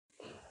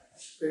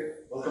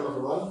Okay, welcome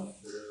everyone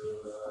to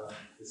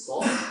this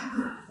talk.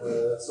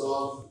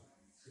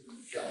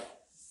 Yeah,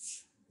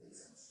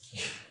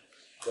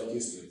 got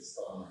used to it.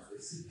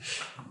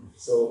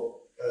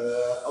 So,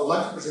 I would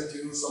like to present to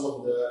you some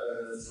of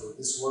the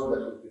this work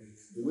that we've been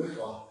doing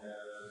on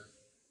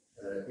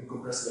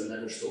incompressible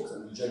Navier-Stokes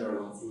and in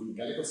general on fluid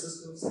mechanical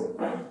systems.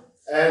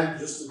 And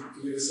just to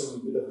give you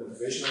some bit of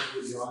information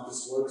behind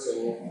this work, so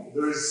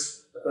there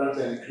is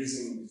apparently an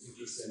increasing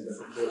interest in the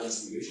control and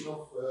simulation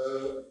of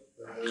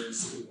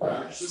distributed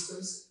parameter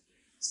systems,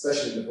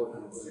 especially in the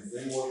Port-Hamiltonian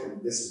framework,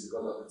 and this is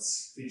because of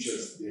its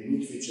features, the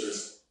unique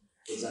features,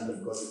 for example,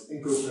 because it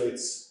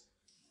incorporates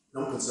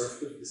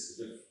non-conservative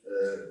distributed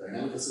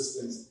dynamical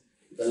systems.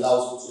 It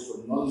allows also for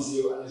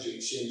non-zero energy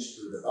exchange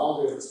through the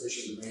boundary of the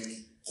spatial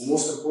domain, and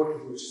most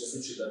importantly, which is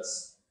a feature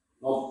that's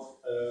not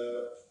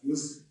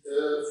used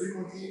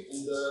frequently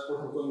in the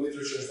Port-Hamiltonian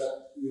literature, is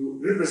that you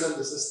represent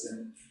the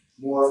system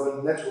more of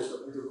a network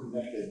of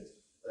interconnected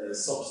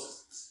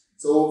subsystems.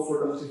 So, for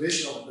the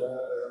motivation of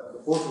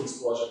the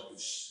Port-Wings project,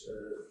 which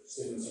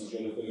Stephen will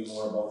tell you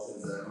more about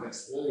in the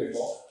next plenary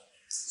talk,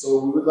 so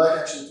we would like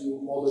actually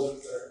to model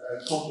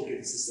a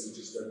complicated system, which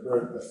is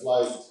the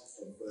flight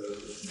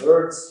of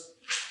birds,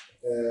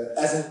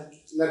 as a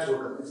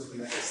network of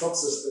interconnected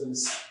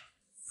subsystems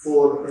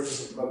for the purpose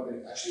of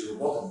developing actually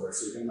robotic birds.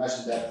 So you can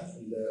imagine that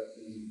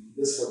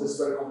for this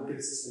very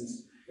complicated systems,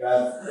 you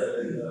have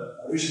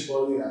a rigid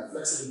body, you have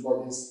flexible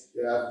bodies,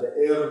 you have the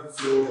air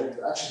flow, the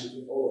interaction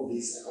between all of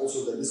these, and also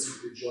the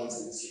distributed joints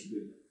and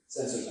distributed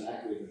sensors and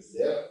actuators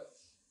there.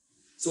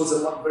 So it's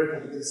a very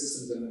complicated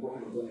system, and the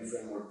Port-Hamiltonian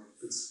framework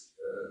fits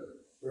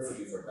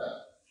perfectly for that.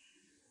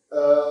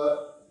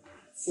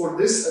 For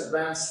this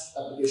advanced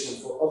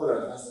application, for other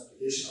advanced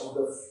application of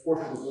the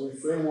Port-Hamiltonian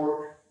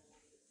framework,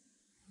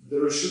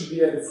 there should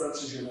be a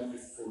differential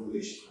geometric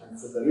formulation. And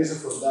for the reason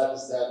for that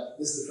is that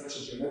this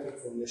differential geometric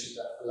formulation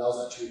that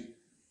allows actually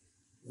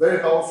very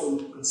powerful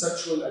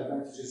conceptual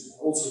advantages and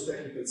also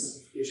technical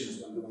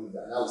simplifications when doing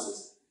the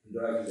analysis and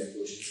deriving the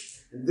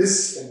equations. And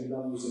this can be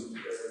done using the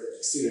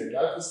exterior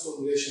calculus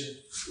formulation,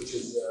 which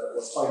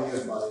was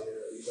pioneered by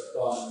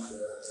Eqns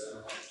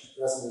and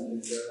Ramy in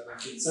the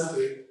 19th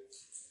century.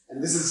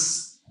 And this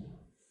is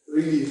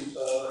really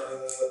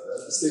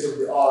a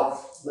state-of-the-art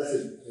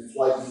method, and it's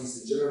widely used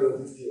in general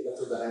relativity,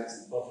 electrodynamics,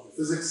 and particle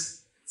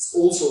physics. It's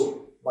also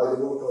by the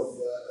work of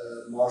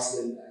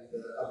Marsden and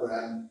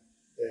Abraham,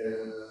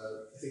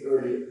 I think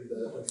early in the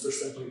 21st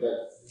century, that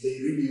they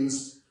really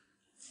used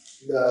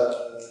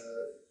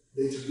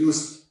they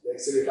introduced the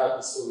exterior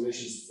calculus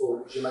formulations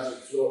for geometric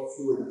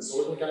fluid and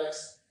solid mechanics.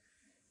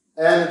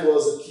 And it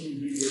was a key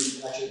ingredient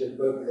in actually the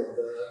development of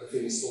the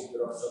famous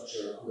Stokes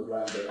structure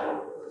underlying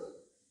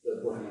the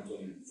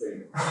Port-Hamiltonian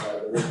framework by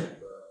the work of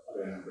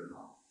Abraham and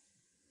Bernard.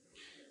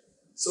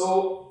 So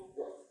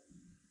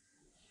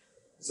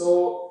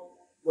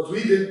what we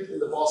did in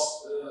the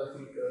past, I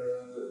think,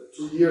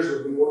 2 years,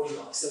 we've been working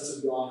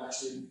extensively on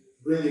actually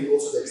bringing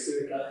also the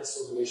exterior calculus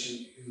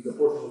formulation in the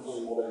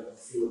Port-Hamiltonian modeling of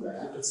fluid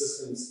dynamical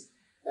systems.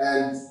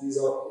 And these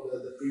are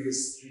the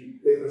previous 3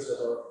 papers that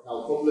are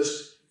now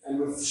published. And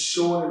we've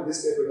shown in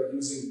this paper that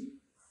using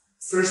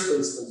first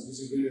principles,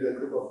 using really the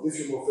group of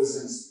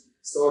diffeomorphisms,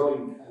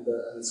 starting and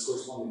its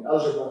corresponding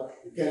algebra,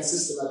 you can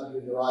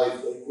systematically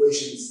derive the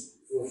equations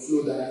for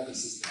fluid dynamical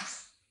systems.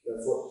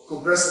 Therefore,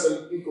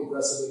 compressible,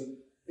 incompressible,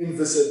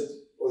 inviscid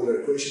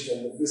Euler equations,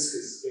 and in this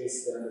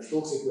case, the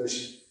Navier-Stokes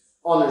equation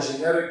on a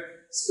generic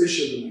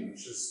spatial domain,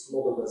 which is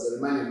modeled as a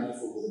Riemannian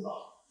manifold with a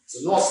bound.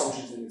 So no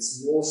assumptions in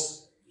its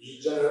most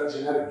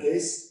generic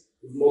case.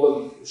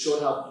 We've shown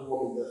how to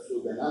model the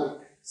fluid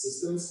dynamic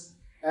systems,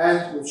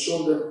 and we've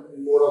shown them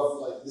in more of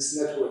like this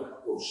network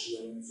approach.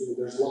 So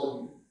there's a lot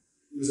of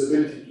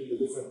usability between the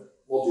different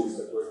modules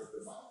that were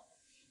defined.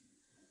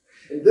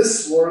 In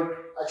this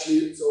work,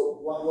 actually,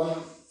 so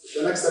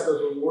the next step that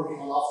we were working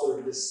on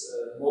after this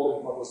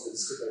modeling part was the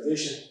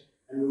discretization,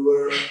 and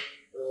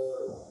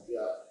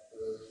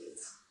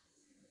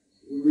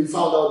we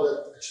found out that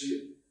actually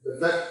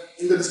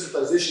in the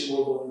discretization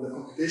model, in the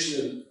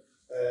computational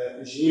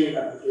engineering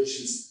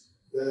applications,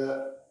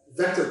 the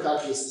vector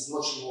calculus is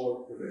much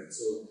more prevalent.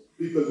 So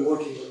people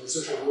working,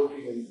 researchers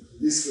working in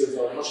these fields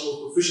are much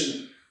more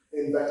proficient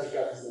in vector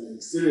calculus than in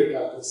exterior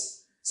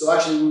calculus. So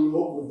actually, we will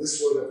hope with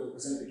this work that we're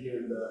presenting here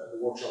in the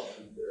workshop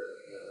and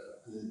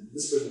in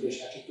this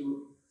presentation actually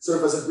to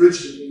serve as a bridge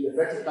between the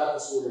vector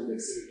calculus world and the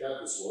exterior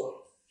calculus world.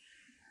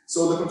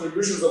 So the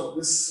contributions of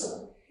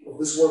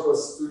this work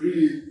was to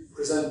really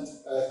present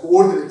a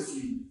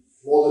coordinate-free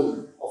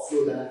model of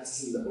fluid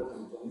dynamics in the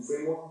Port-Hamiltonian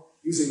framework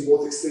using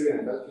both exterior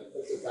and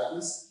vector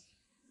calculus.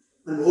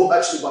 And we hope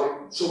actually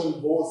by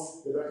showing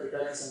both the vector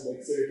calculus and the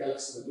exterior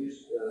calculus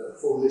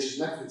formulations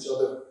next to each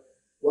other,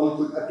 one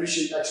could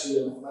appreciate actually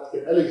the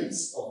mathematical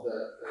elegance of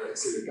the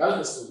exterior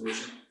calculus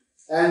formulation.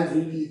 And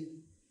really,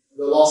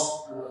 the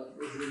last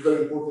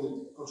very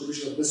important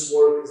contribution of this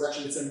work is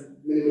actually it's a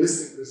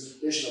minimalistic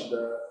presentation of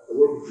the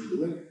work we've been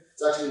doing.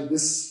 It's actually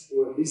these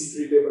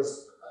 3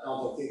 papers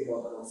account, I think,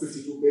 about around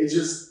 52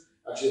 pages.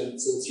 Actually,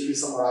 so it's really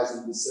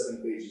summarizing these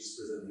 7 pages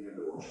presented here in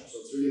the workshop. So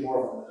it's it's really more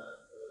of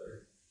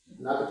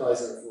an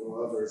appetizer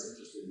for whoever is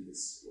interested in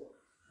this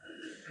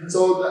work.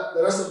 So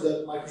the rest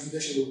of my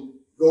presentation will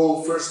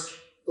go first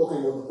talking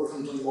about the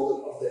Port-Hamiltonian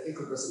model of the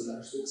incompressible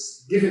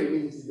Navier-Stokes, given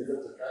immediately the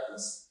vector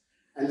calculus.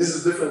 And this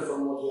is different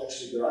from what we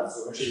actually derived.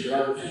 So we actually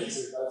derived it from the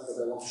exercise,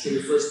 but I want to show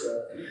you first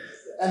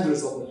the end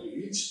result that we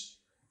reach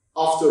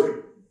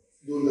after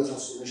doing the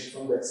transformation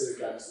from the exercise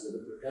calculus to the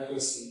vector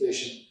calculus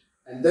notation,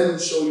 and then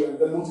show you and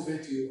then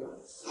motivate you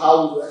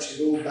how we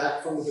actually go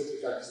back from the vector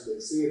calculus to the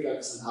exterior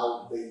calculus and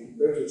how they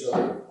compare to each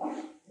other,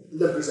 and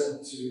then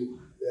present to you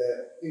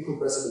the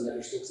incompressible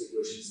Navier-Stokes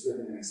equations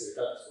written in exterior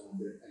calculus from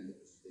the end of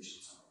the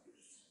presentation.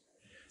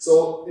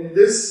 So in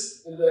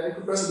the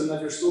incompressible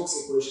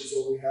Navier-Stokes equation,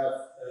 so we have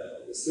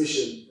the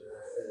spatial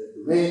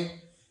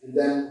domain, and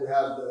then we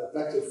have the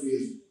vector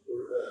field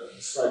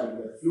describing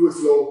the fluid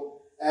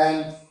flow,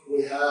 and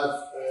we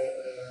have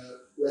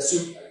we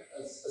assume,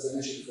 as I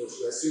mentioned before, so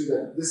we assume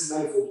that this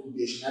manifold could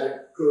be a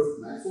generic curved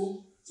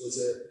manifold. So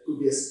it could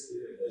be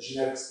a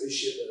generic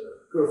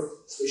curved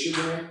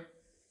spatial domain,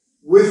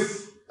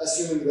 with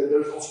assuming that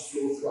there is also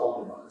flow throughout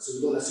the boundary. So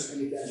we don't assume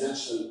any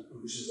tangential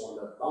conditions on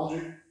that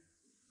boundary.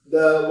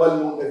 The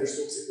well-known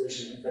Navier-Stokes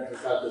equation in vector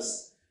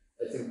calculus,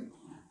 I think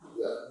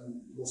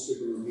most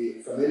people will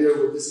be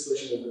familiar with this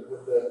equation,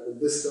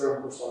 with this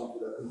term corresponding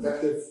to the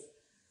convective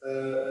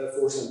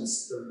force and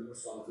this term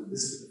corresponding to the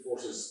dissipative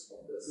forces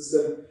of the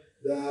system.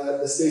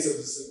 The states of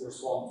the system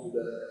correspond to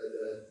the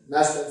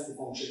mass density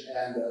function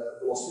and the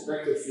velocity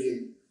vector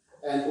field,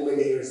 and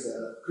omega here is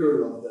the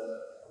curl of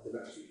the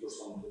vector field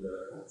corresponding to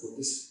for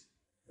this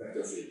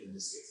vector field in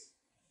this case.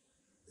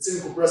 It's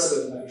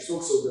incompressible in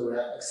Navier-Stokes, so there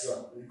were extra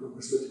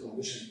incompressibility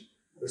condition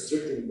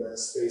restricting the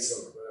space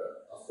of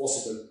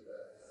possible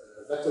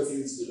vector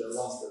fields to the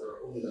ones that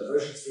are only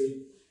divergence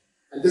free.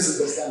 And this is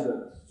the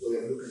standard way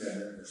of looking at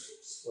the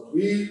Navier-Stokes. What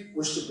we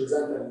wish to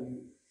present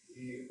and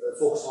we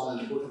focus on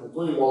in the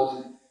Port-Hamiltonian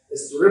modeling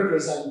is to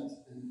represent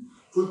and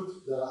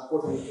put the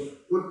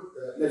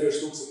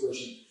Navier-Stokes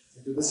equation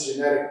into this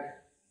generic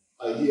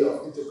idea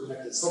of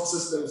interconnected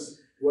subsystems,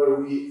 where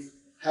we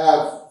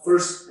have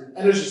first an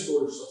energy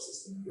storage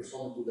subsystem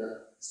corresponding to the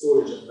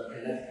storage of the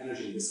kinetic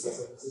energy in this case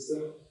of the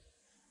system.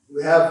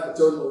 We have a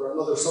term or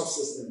another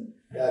subsystem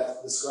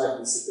that describes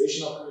the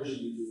dissipation of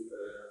energy due to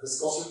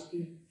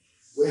viscosity.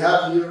 We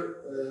have here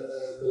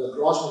the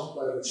Lagrangian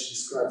multiplier, which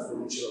describes the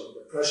nature of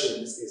the pressure,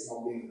 in this case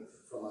not being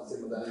from a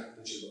thermodynamic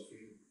nature,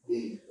 but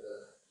being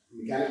a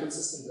mechanical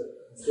system, the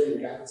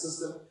constrained mechanical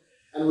system.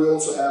 And we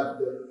also have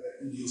the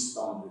induced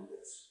boundary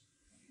force.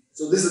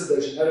 So this is the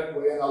generic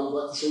way, and I would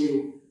like to show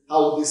you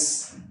how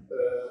this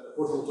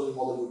Port-Hamiltonian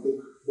model would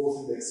look both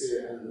in the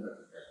exterior and in the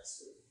vector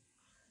calculus way.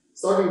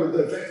 Starting with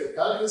the vector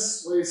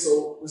calculus way,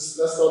 so let's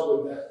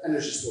start with the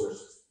energy storage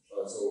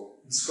system. So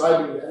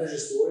describing the energy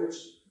storage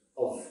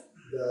of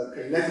the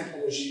kinetic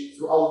energy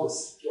throughout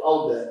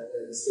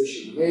the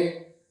spatial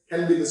domain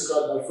can be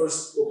described by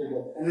first talking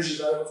about the energy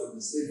variables or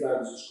the state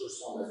variables, which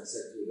correspond, as I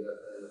said, to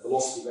the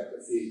velocity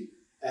vector field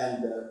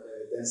and the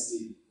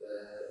density,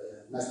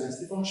 mass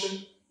density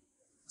function.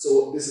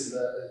 So this is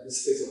the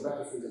space of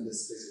vector field and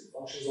this space of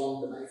functions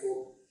on the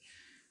manifold.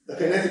 The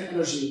kinetic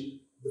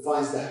energy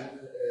defines the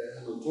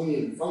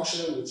Hamiltonian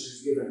function, which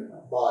is given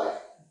by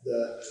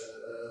the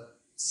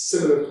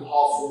similar to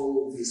half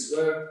rho v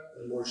squared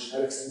in a more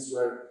generic sense,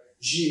 where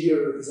G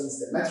here represents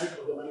the metric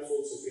of the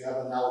manifold. So if you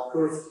have a now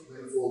curved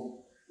manifold,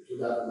 it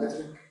would have a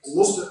metric.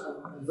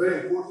 And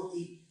very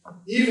importantly,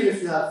 even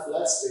if you have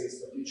flat space,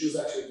 but you choose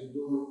actually to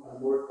do a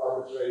more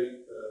arbitrary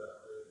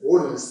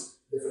coordinates,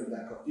 different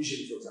than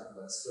Cartesian, for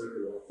example, like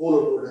spherical or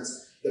polar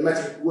coordinates, the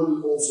metric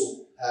will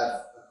also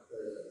have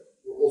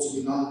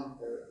be not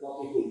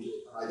equal to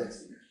an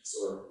identity matrix,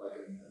 or like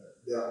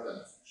they are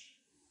identity function.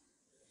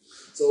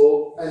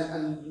 So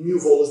and mu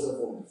vol is the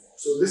volume.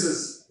 So this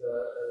is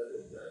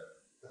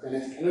the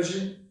kinetic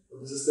energy of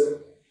the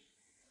system.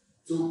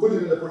 To put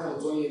it in the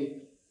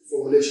Port-Hamiltonian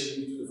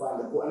formulation, you need to define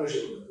the co-energy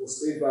or the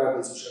co-state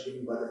variables, which are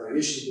given by the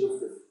variation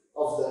derivative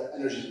of the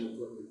energy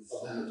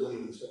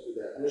Hamiltonian with respect to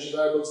the energy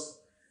variables.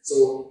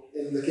 So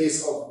in the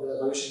case of the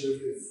variation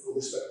derivative with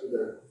respect to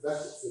the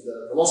vector, to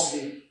the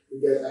velocity, we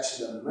get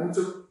actually the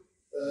momentum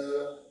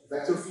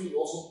vector field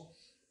also.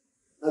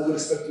 And with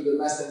respect to the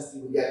mass density,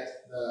 we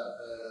get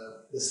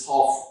this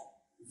half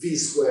v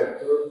squared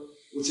term,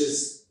 which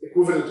is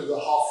equivalent to the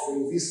half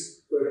rho v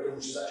squared term,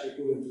 which is actually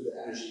equivalent to the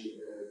energy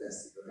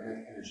density, the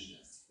kinetic energy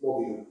density,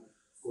 modulo,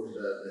 of course,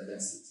 the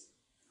density.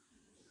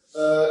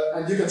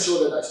 And you can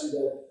show that actually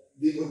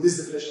with this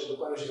definition of the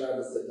co-energy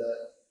variables, that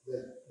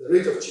the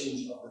rate of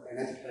change of the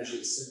kinetic energy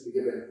is simply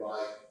given by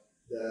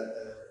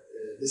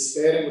this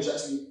pairing, which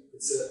actually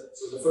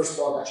so the first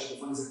part actually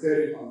defines a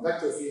pairing on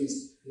vector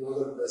fields.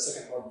 The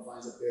second part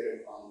defines a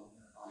pairing on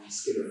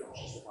scalar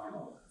functions defined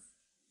on them.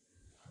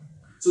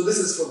 So this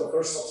is for the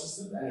first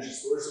subsystem, the energy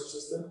storage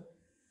subsystem,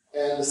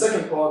 and the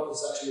second part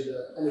is actually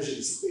the energy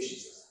dissipation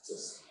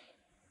system.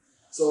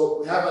 So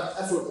we have an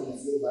effort and a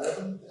flow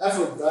variable. The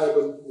effort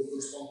variable will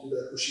correspond to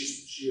the Cauchy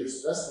shear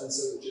stress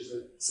tensor, which is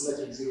a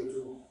symmetric 0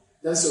 to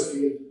tensor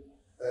field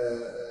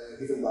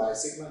given by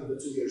sigma, and the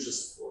 2 here is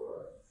just for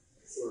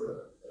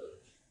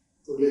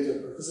later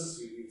purposes,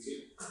 we use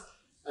it.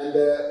 And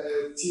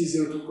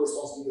T02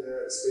 corresponds to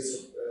the space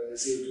of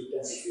 02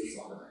 tensor fields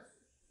on the manifold.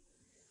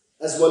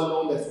 As well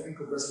known that for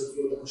incompressible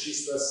flow, the Cauchy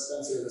stress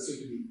tensor is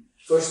assumed to be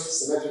first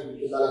symmetric with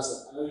the balance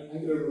of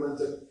angular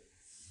momentum,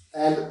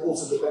 and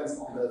also depends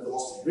on the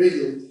velocity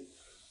gradient.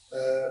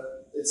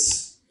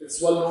 It's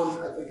well known,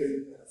 I think,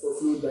 for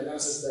fluid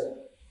dynamics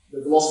that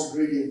the velocity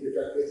gradient they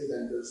calculated,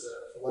 and there's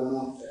a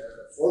well-known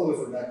formula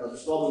for that. But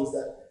the problem is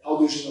that how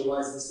do you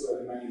generalize this to a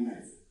Riemannian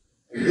manifold?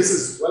 And this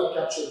is well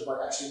captured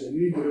by actually the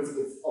new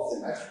derivative of the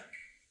metric,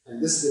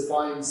 and this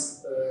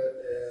defines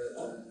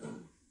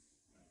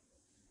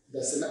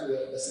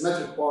the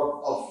symmetric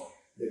part of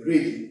the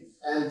gradient.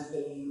 And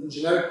in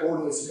generic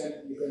coordinates,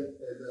 you can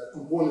the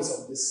components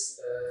of this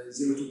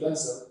 02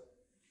 tensor,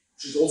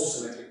 which is also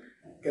symmetric,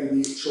 can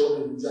be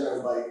shown in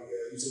general by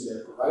using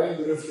the covariant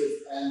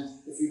derivative.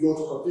 And if you go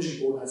to Cartesian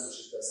coordinates, which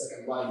is the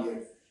second line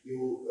here,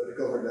 you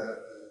recover the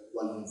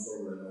well-known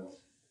formula known.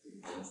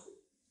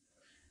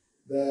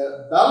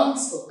 The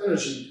balance of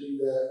energy between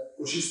the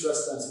Cauchy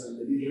stress tensor and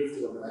the d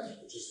derivative of the metric,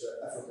 which is the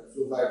effort and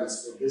flow variables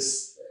for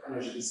this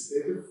energy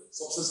dissipative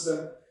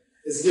subsystem,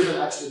 is given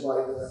actually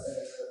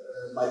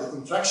by the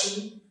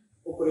contraction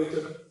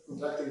operator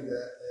contracting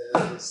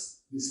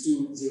these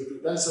two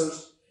 02 tensors,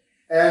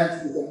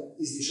 and you can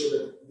easily show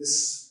that this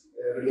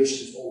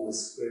relation is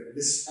always greater.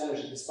 This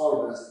energy, this power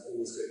balance is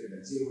always greater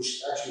than 0,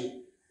 which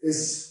actually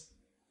is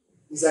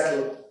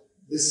exactly what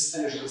this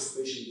energy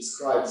dissipation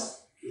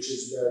describes, which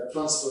is the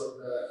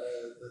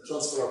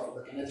transfer of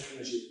the kinetic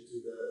energy to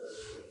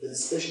the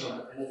dissipation of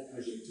the kinetic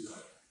energy to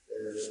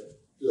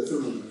the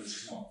thermal energy, which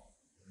is not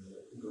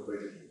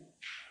incorporated.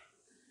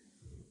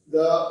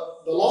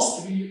 The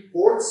last 3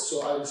 ports,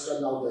 so I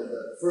described now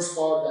the first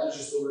part, the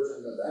energy storage,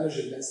 and the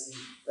energy density,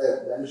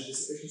 the energy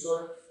dissipation,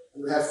 sorry.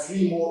 And we have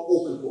 3 more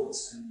open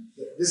ports. And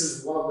this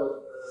is one of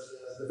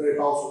the very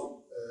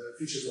powerful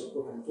features of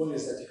Port-Hamiltonian,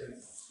 is that you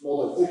can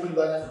model open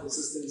dynamical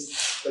systems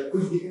that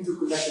could be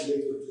interconnected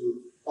later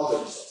to other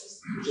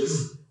subsystems, which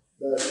is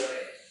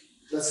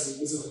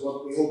this is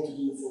what we hope to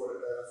do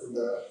for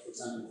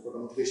example, for the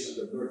motivation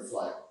of the bird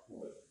flight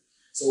model.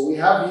 So we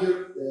have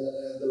here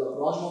the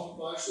Lagrangian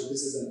multiplier. So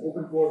this is an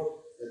open port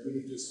that we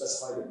need to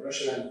specify the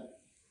pressure, and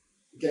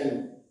we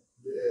can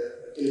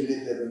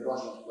eliminate the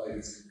Lagrangian multiplier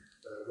using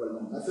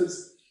well-known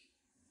methods.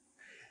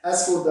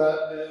 As for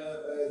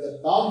the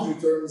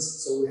boundary terms,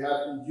 so we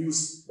have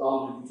induced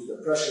boundary due to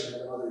the pressure,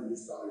 and another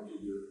induced boundary due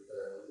to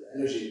the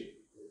energy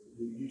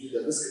due to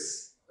the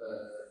viscous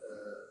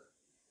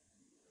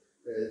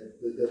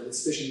the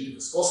dissipation due to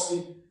viscosity,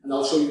 and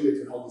I'll show you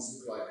later how these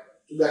look like.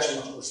 It will be actually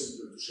much more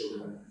simpler to show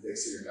them in the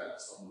exterior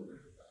calculus on the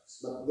vertical calculus,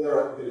 but they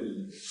are very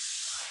limited.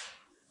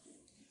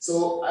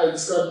 So I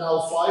described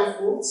now 5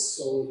 ports,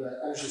 so the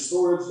energy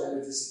storage, the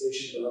energy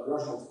dissipation, the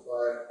Lagrangian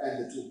multiplier, and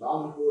the 2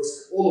 boundary ports.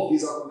 All of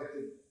these are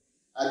connected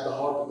at the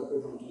heart of the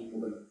Port-Hamiltonian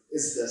model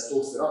is the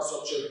Stokes-Dirac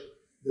structure,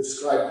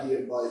 described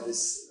here by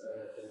this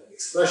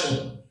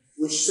expression,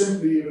 which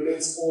simply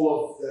relates all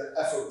of the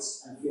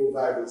efforts and flow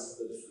variables of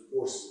the different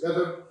ports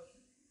together.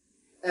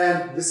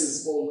 And this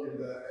is all in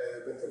the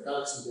vector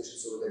calculus notation,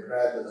 so the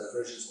grad, the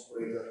divergence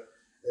operator,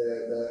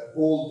 the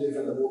bold div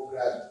and the bold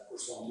grad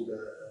correspond to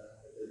the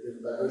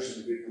divergence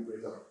and the gradient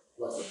operator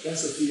applied for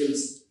tensor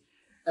fields.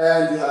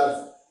 And you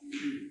have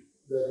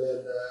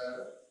the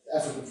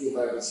effort and flow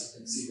variables, you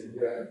can see them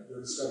here, and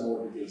we'll describe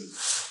more details.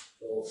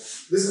 So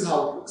this is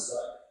how it looks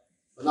like.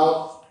 But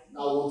now I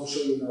want to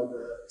show you now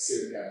the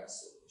exterior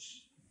calculus.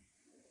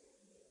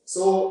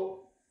 So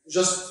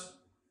just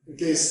in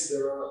case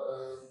there are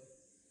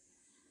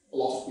a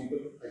lot of people,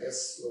 I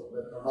guess,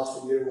 that are not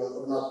familiar with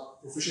or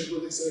not proficient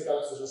with exterior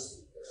calculus, so just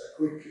a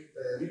quick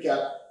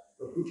recap,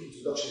 or a quick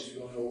introduction if you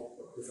don't know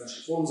what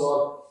differential forms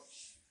are.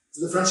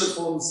 So differential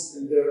forms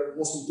in their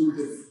most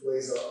intuitive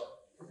ways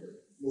are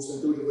most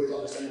intuitive way to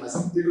understand them as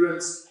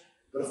integrants,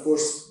 but of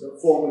course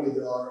formally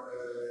they are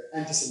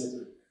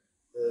antisymmetric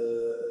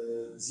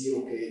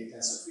 0K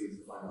tensor fields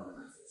defined on the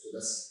manifold. So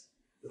that's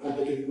the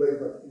complicated way,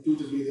 but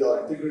intuitively they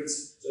are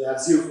integrants. So you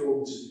have 0 form,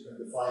 which is you can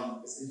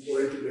define as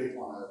or integrate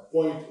on a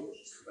point, or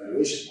just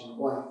evaluation on a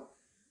point.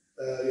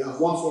 You have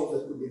 1 form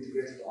that could be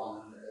integrated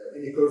on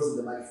any curves in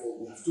the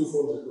manifold. You have 2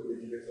 forms that could be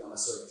integrated on a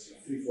surface. You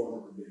have 3 forms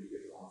that could be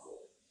integrated on a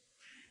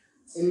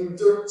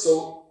fold. So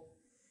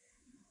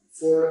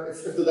for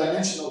if the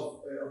dimension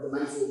of the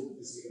manifold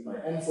is given by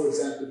n, for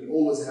example, you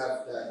always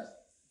have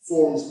that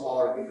forms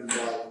are given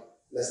by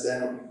less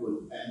than or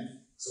equal n.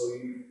 So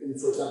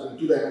for example, in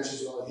 2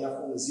 dimensions, you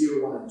have only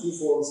 0, 1, and 2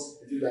 forms.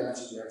 In 3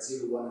 dimensions, you have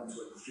 0, 1, and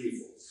 2, and 3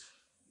 forms.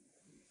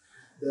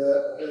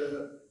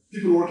 The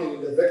people working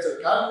in the vector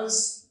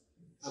calculus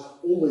have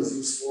always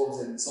used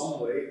forms in some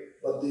way,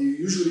 but they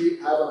usually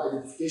have an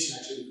identification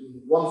actually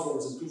between 1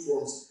 forms and 2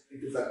 forms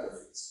into vector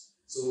fields.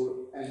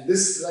 So, and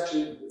this is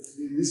actually,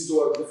 these 2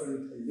 are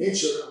different in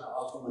nature, and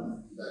I'll comment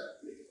on that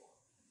later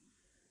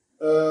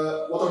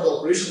on. What are the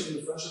operations in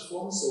differential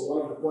forms? So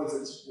one of the points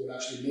that we'll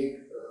actually make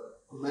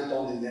comment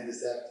on in them is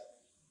that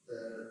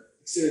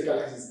exterior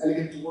calculus is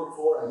elegant to work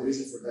for, and the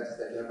reason for that is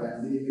that you have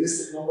a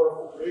minimalistic number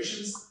of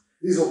operations.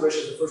 These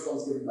operations, the first one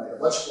is given by the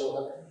wedge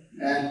product,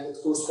 and it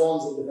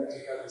corresponds in the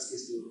vector calculus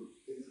case to,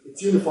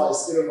 it unifies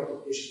scalar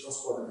multiplication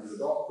cross product and the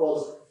dot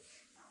product.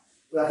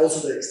 We have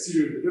also the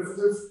exterior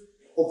derivative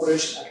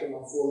operation acting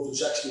on forms,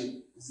 which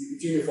actually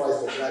it unifies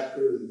the drag,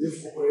 curl, and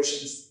diff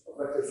operations of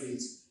vector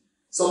fields.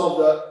 Some of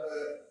the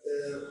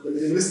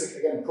minimalistic,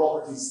 again,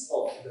 properties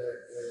of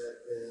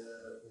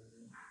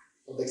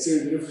the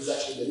exterior derivative is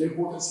actually the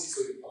nilpotency.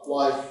 So you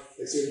apply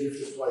the exterior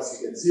derivative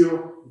twice, you get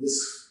 0. This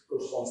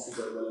corresponds to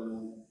the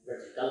well-known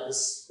vector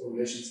calculus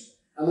formulations.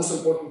 And most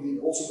importantly,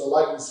 also the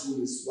Leibniz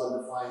rule is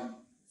well defined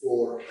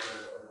for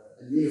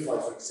and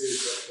unified for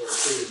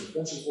exterior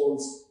differential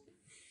forms.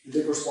 And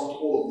they correspond to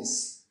all of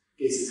these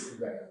cases in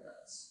vector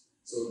calculus.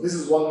 So this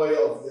is one way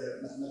of the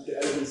mathematical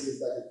elegance, is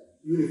that it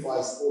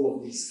unifies all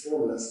of these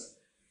formulas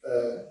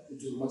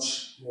into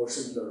much more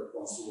simpler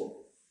ones to work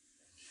with.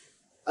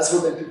 As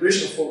for the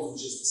integration of forms,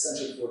 which is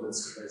essential for the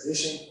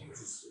discretization, which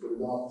is what we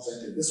want to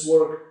present in this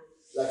work,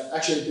 like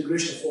actual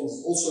integration of forms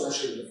is also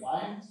naturally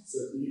defined, so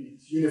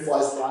it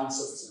unifies line,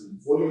 surface,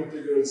 and volume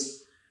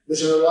integrals. The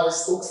generalized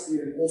Stokes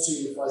theorem also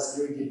unifies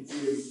gradient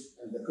theorem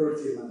and the curve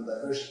theorem and the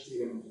diversion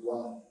theorem into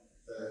one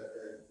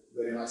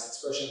very nice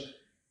expression.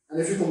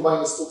 And if you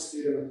combine the Stokes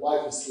theorem and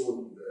Leibniz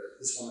rule,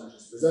 this one I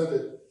just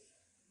presented,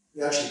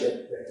 you actually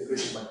get the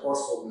integration by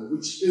parse formula,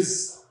 which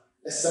is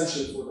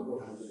essential for the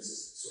Port-Hamiltonian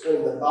system. So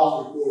all the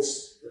boundary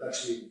cores that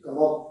actually come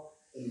up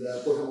in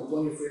the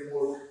Port-Hamiltonian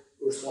framework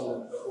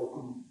correspond or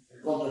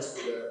in contrast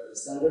to the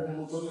standard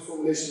Hamiltonian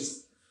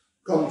formulations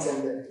come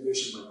from the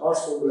integration by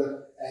parse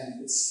formula,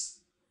 and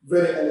it's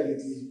very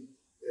elegantly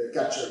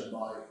captured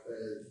by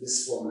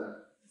this formula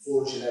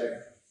for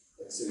generic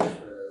exterior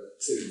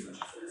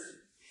differential forms.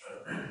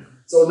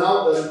 So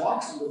now the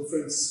remarks on the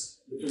difference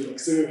between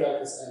exterior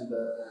calculus and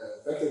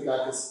vector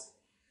calculus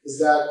is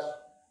that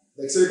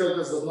the exterior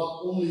calculus does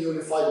not only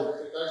unify the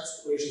vector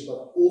calculus operations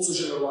but also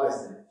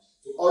generalize them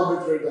to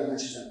arbitrary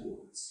dimensions and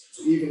coordinates.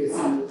 So even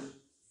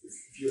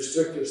if you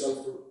restrict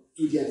yourself to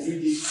 2D and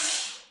 3D,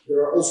 there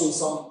are also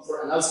some,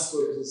 for analysis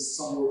purposes,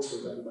 some works, for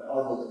example, by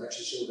Arnold that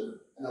actually show that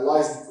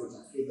analyzing, for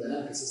example, fluid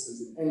dynamical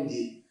systems in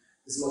ND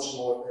is much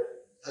more,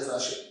 has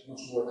actually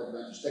much more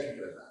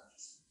technical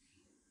advantages.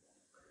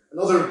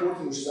 Another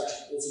important, which is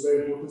actually also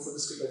very important for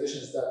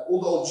discretization, is that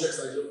all the objects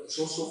I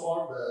showed so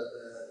far,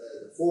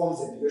 the forms,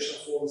 the integration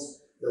of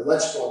forms, the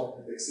wedge product,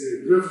 and the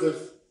exterior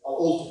derivative, are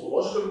all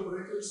topological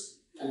operators,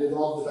 and they do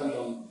not depend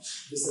on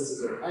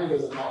distances or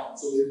angles and not.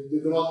 So they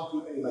do not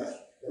include any metric.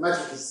 The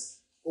metric is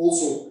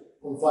also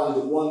confined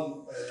to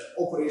one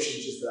operation,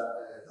 which is the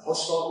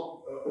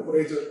Hochschild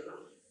operator.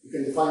 You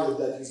can define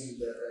that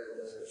using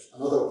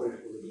another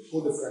operator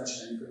called the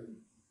codifferential, and you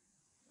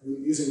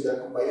can, using the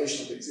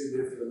combination of the exterior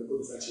derivative and the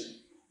codifferential,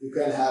 you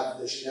can have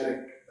the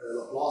generic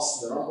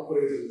Laplace, the rump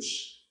operator,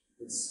 which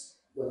is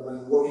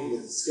when working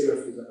with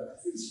scalar fields and vector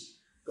fields,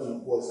 kind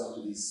of boils down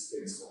to these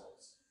famous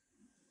formulas.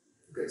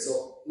 Okay,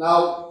 so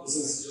now this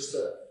is just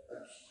a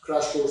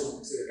crash course on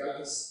exterior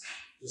calculus.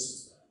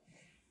 Just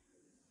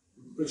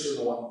I'm pretty sure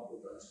no one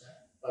will understand.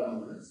 5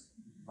 more minutes.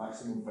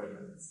 Maximum 5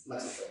 minutes.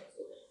 Maximum 5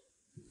 minutes.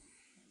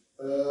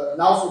 Okay.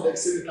 Now for the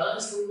exterior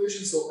calculus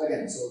formulation. So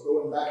again,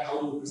 going back,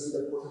 how do we present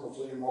the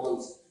Port-Hamiltonian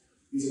models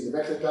using the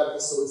vector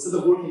calculus? So instead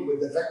of working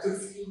with the vector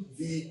field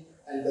V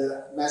and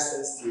the mass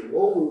density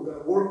rho, we're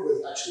going to work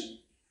with actually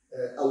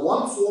a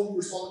one form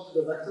corresponding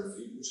to the vector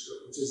field,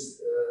 which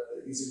is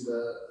using the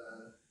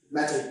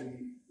metric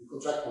we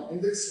contract on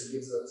index, and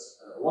gives us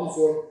one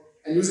form.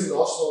 And using the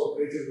Hochschild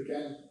operator, we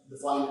can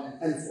define an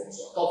n form,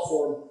 so a top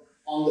form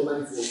on the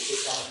manifold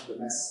corresponding to the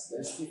mass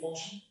density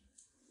function.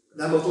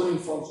 The Hamiltonian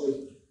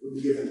function will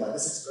be given by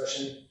this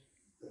expression.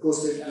 The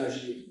co-state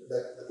energy,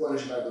 the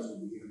co-energy values will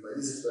be given by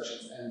these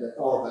expressions, and the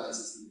power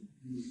balances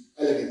will be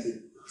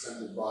elegantly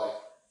represented by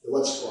the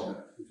wedge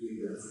product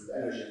between the different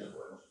energy and the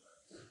co-energy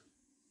values.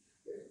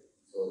 Okay.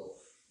 So,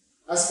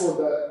 as for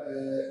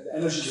the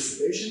energy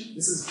dissipation,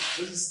 this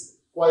is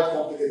quite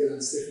complicated,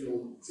 and Stephen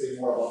will say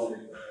more about it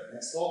in the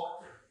next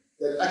talk.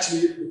 That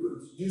actually,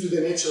 due to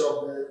the nature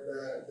of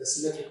the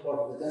symmetric part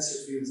of the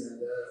tensor fields and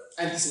the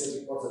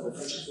anti-symmetric part of the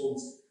differential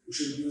forms, we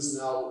should use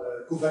now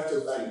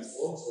covector valued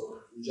forms,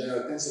 or in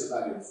general tensor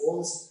valued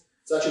forms.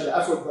 So actually the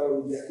effort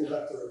variable will be a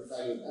covector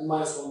valued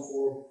n-1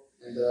 form,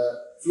 and the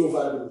flow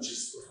variable, which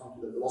is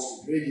corresponding to the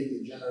velocity gradient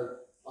in general,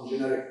 on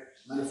generic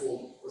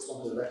manifold,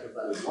 corresponding to the vector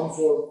valued 1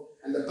 form.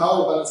 And the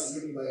power balance is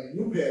given by a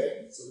new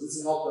pairing. So this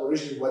is not the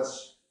original wedge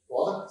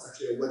product, it's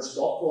actually a wedge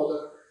dot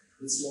product.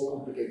 It's more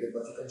complicated,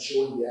 but you can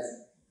show in the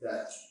end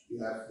that you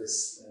have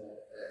this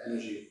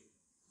energy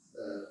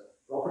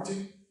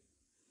property.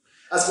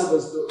 As for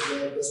the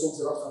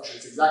Stokes-Zerat function,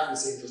 it's exactly the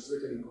same, just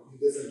written in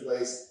different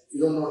ways. If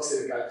you don't know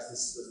exterior calculus,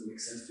 this doesn't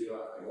make sense to you,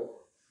 I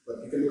hope.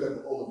 But you can look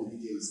at all of the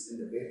details in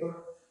the paper.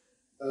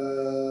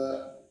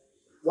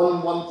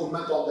 One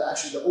comment on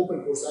the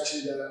open course,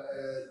 actually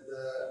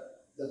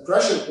the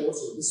pressure port,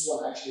 so this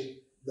one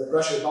actually, the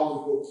pressure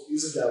boundary port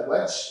using the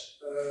wedge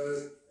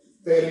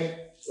pairing,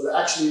 will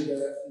actually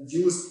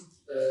induce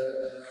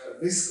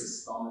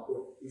viscous bound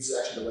network uses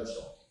actually the wedge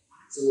dot.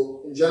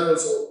 So in general,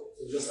 so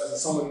just as a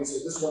summary,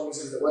 so this one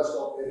uses the wedge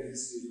dot pairing,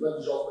 this is the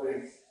wedge dot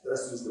pairing, the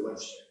rest uses the wedge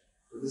pairing.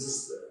 So this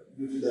is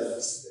due to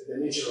the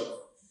nature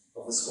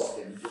of the Scott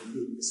game.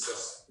 We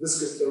discuss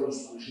viscous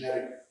terms on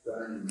generic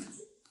Ramy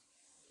manifold.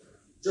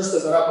 Just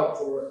as a wrap up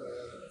for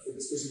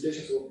this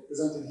presentation, so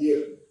presented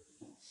here,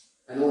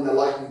 I know in a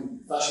lightning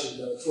fashion,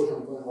 the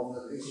Port-Hamiltonian of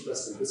the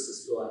incompressible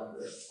viscous flow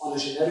and on a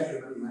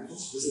generic Ramy manifold.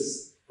 This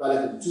is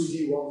valid in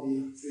 2D,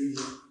 1D, 3D,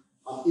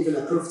 and even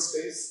a curved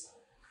space,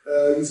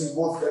 using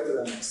both vector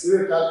and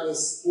exterior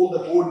calculus, all the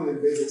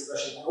coordinate based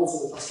expression, and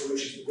also the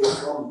transformation to go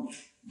from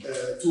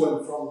to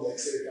and from the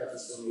exterior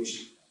calculus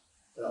formulation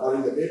are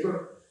in the paper.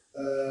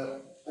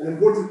 An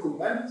important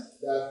comment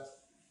that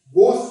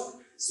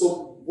both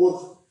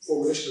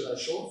formulations that I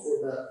showed for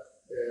the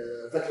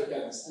vector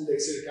calculus and the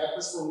exterior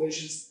calculus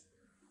formulations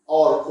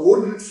are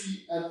coordinate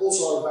free and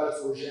also are valid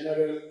for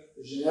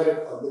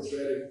generic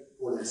arbitrary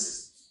coordinate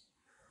systems.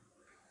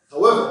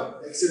 However,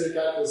 the exterior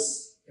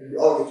calculus can be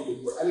argued to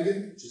be more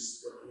elegant, which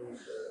is what we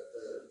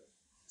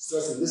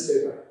stress in this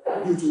paper,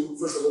 due to,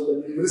 first of all, the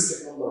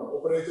minimalistic number of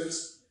operators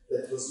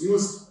that was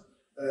used,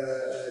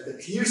 the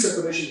clear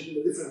separation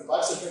between the different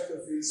types of vector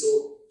fields. So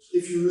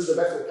if you use the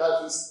vector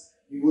calculus,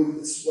 you would,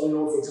 it's well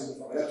known, for example,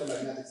 from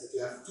electromagnetics, that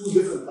you have two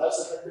different types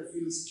of vector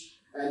fields,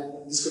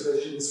 and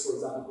discretization is, for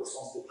example,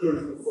 corresponds to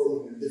current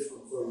conforming and diff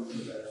conforming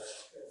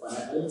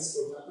finite elements,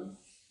 for example.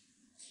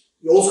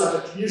 You also have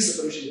a clear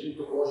separation between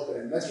topological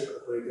and metric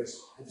operators,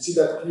 and to see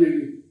that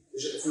clearly,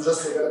 if you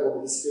just forget about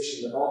the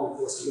dissipation in the boundary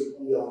force, you look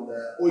only on the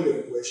Euler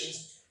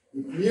equations,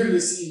 you clearly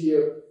see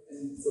here,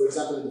 for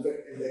example, in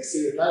the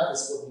exterior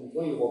calculus for the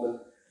Nonlinear model,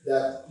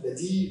 that the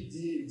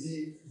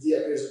D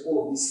appears in all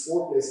of these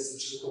four places,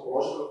 which is a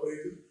topological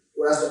operator,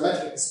 whereas the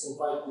metric is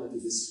confined only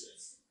to this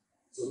place.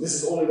 So this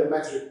is only the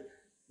metric,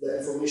 the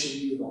information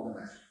needed on the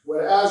metric.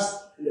 Whereas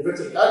in the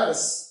vector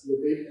calculus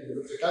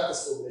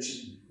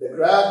formulation, the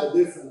grad, the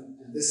diff,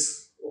 and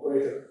this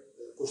operator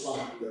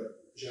corresponding to the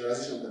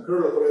generalization of the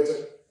curl operator,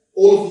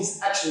 all of these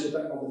actually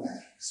depend on the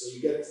metric. So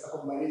you get a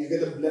combination, you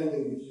get a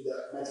blending between the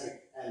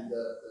metric and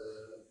the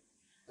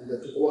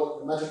metric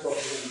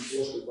properties and the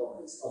topological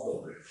properties of the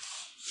operator.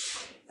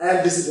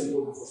 And this is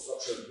important for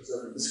structure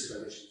preserving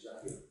discretization,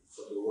 exactly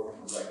what we're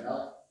working on right now.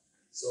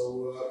 So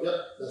yeah,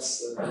 that's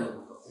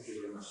thank you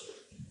very much.